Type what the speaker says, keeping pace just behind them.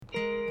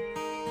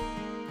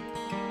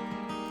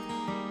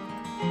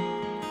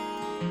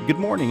Good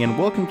morning and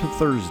welcome to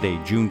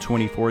Thursday, June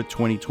 24th,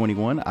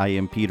 2021. I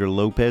am Peter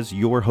Lopez,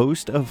 your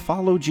host of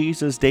Follow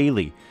Jesus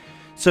Daily.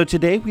 So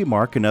today we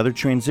mark another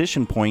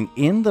transition point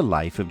in the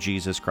life of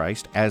Jesus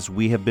Christ as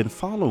we have been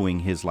following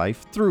his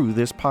life through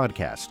this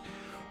podcast.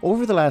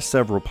 Over the last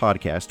several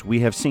podcasts,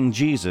 we have seen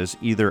Jesus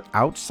either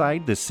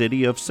outside the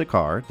city of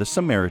Sychar, the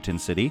Samaritan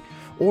city,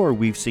 or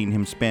we've seen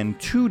him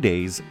spend 2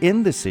 days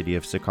in the city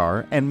of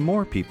Sychar and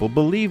more people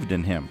believed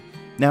in him.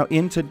 Now,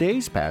 in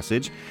today's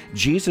passage,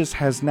 Jesus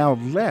has now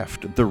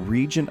left the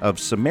region of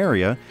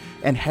Samaria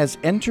and has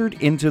entered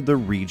into the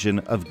region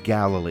of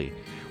Galilee.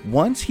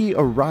 Once he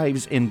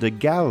arrives into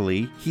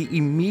Galilee, he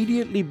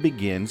immediately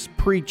begins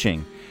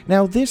preaching.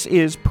 Now, this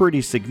is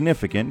pretty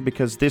significant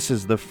because this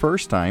is the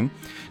first time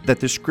that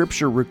the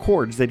scripture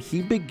records that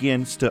he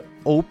begins to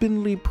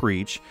openly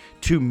preach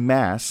to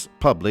mass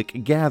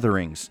public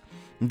gatherings.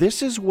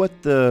 This is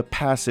what the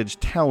passage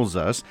tells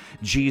us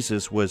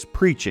Jesus was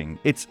preaching.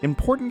 It's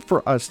important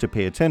for us to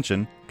pay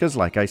attention because,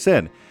 like I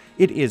said,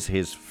 it is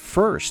his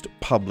first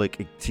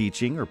public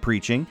teaching or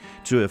preaching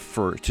to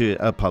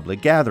a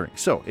public gathering.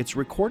 So it's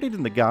recorded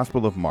in the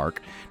Gospel of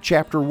Mark,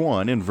 chapter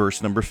 1 and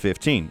verse number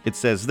 15. It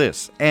says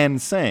this,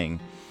 "And saying,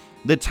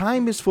 the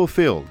time is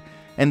fulfilled,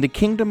 and the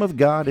kingdom of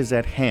God is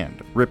at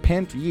hand.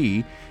 Repent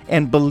ye,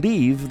 and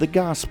believe the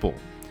gospel."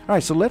 All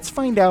right, so let's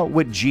find out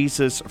what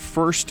Jesus'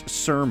 first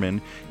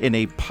sermon in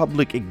a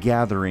public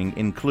gathering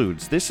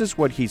includes. This is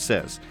what he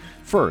says.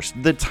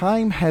 First, the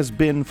time has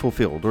been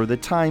fulfilled, or the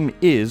time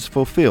is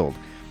fulfilled.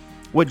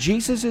 What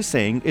Jesus is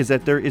saying is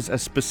that there is a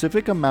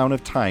specific amount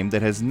of time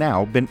that has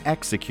now been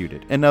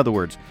executed. In other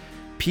words,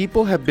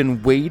 people have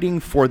been waiting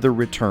for the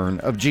return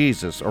of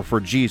Jesus, or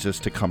for Jesus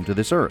to come to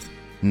this earth.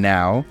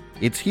 Now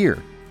it's here.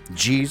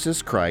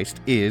 Jesus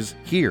Christ is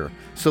here.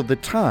 So the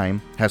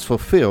time has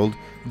fulfilled.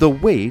 The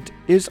wait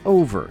is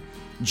over.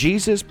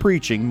 Jesus'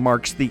 preaching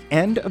marks the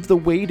end of the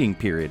waiting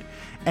period.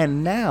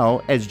 And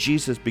now, as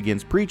Jesus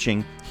begins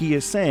preaching, he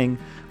is saying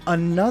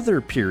another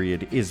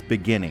period is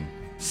beginning.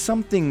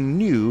 Something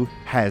new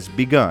has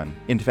begun.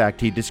 In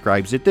fact, he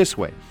describes it this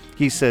way.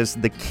 He says,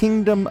 the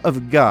kingdom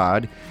of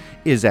God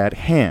is at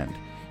hand.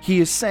 He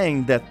is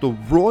saying that the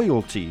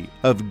royalty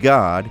of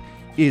God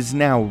is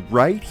now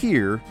right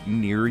here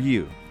near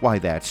you. Why,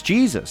 that's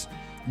Jesus.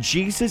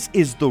 Jesus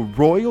is the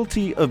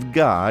royalty of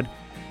God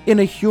in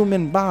a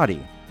human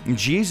body.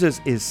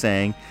 Jesus is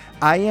saying,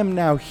 I am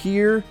now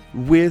here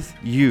with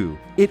you.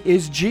 It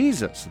is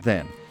Jesus,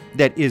 then,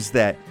 that is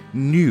that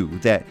new,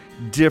 that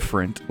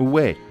different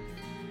way.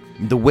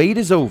 The wait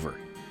is over.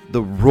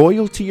 The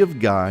royalty of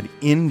God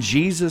in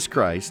Jesus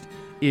Christ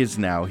is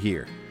now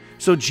here.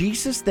 So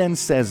Jesus then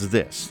says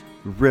this,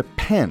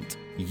 repent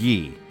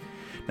ye.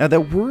 Now,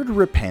 that word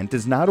repent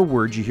is not a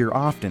word you hear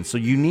often, so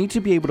you need to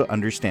be able to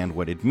understand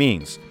what it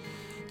means.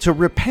 To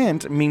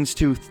repent means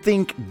to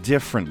think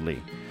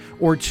differently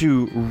or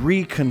to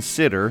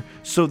reconsider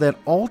so that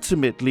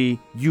ultimately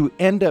you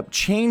end up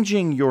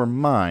changing your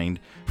mind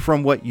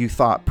from what you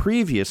thought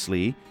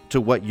previously to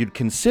what you'd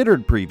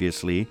considered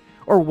previously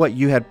or what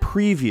you had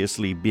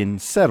previously been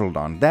settled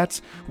on.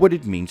 That's what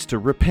it means to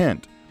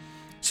repent.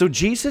 So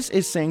Jesus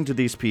is saying to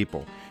these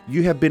people,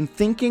 you have been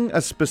thinking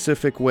a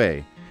specific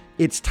way.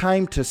 It's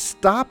time to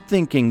stop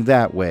thinking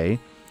that way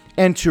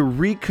and to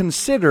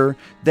reconsider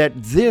that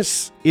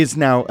this is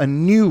now a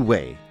new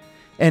way.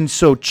 And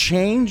so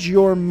change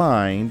your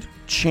mind,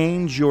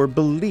 change your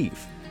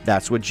belief.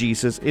 That's what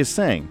Jesus is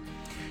saying.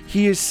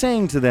 He is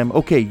saying to them,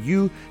 okay,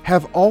 you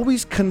have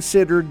always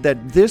considered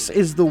that this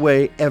is the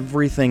way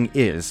everything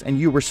is, and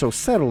you were so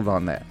settled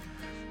on that.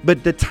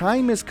 But the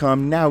time has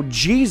come, now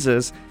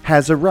Jesus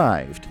has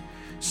arrived.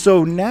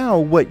 So now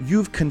what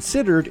you've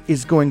considered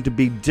is going to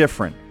be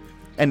different.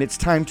 And it's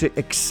time to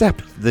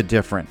accept the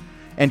different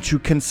and to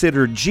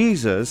consider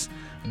Jesus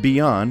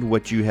beyond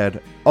what you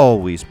had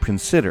always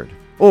considered.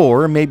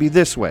 Or maybe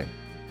this way.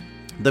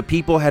 The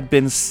people had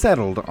been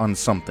settled on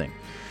something.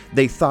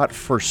 They thought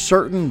for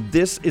certain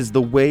this is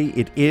the way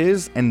it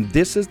is and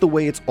this is the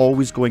way it's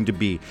always going to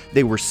be.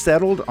 They were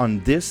settled on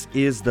this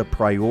is the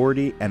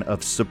priority and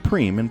of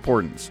supreme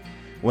importance.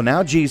 Well,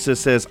 now Jesus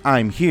says,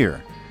 I'm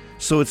here.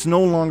 So it's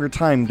no longer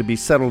time to be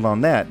settled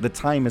on that. The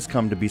time has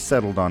come to be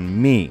settled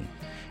on me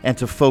and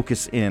to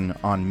focus in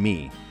on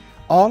me.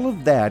 All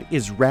of that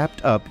is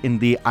wrapped up in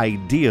the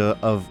idea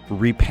of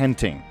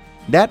repenting.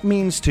 That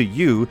means to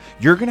you,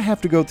 you're going to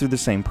have to go through the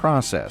same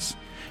process.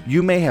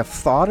 You may have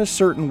thought a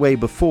certain way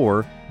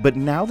before, but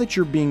now that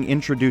you're being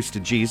introduced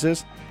to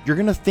Jesus, you're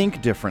going to think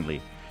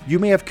differently. You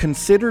may have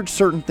considered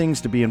certain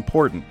things to be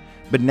important,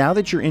 but now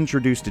that you're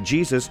introduced to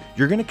Jesus,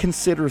 you're going to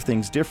consider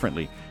things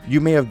differently. You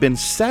may have been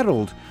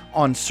settled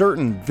on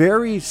certain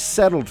very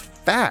settled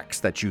facts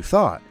that you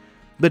thought,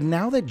 but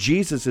now that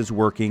Jesus is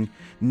working,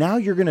 now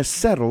you're going to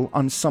settle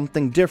on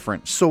something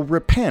different. So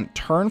repent,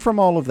 turn from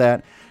all of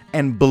that,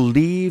 and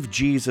believe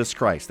Jesus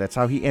Christ. That's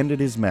how he ended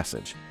his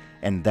message.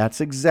 And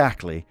that's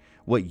exactly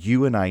what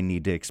you and I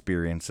need to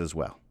experience as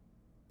well.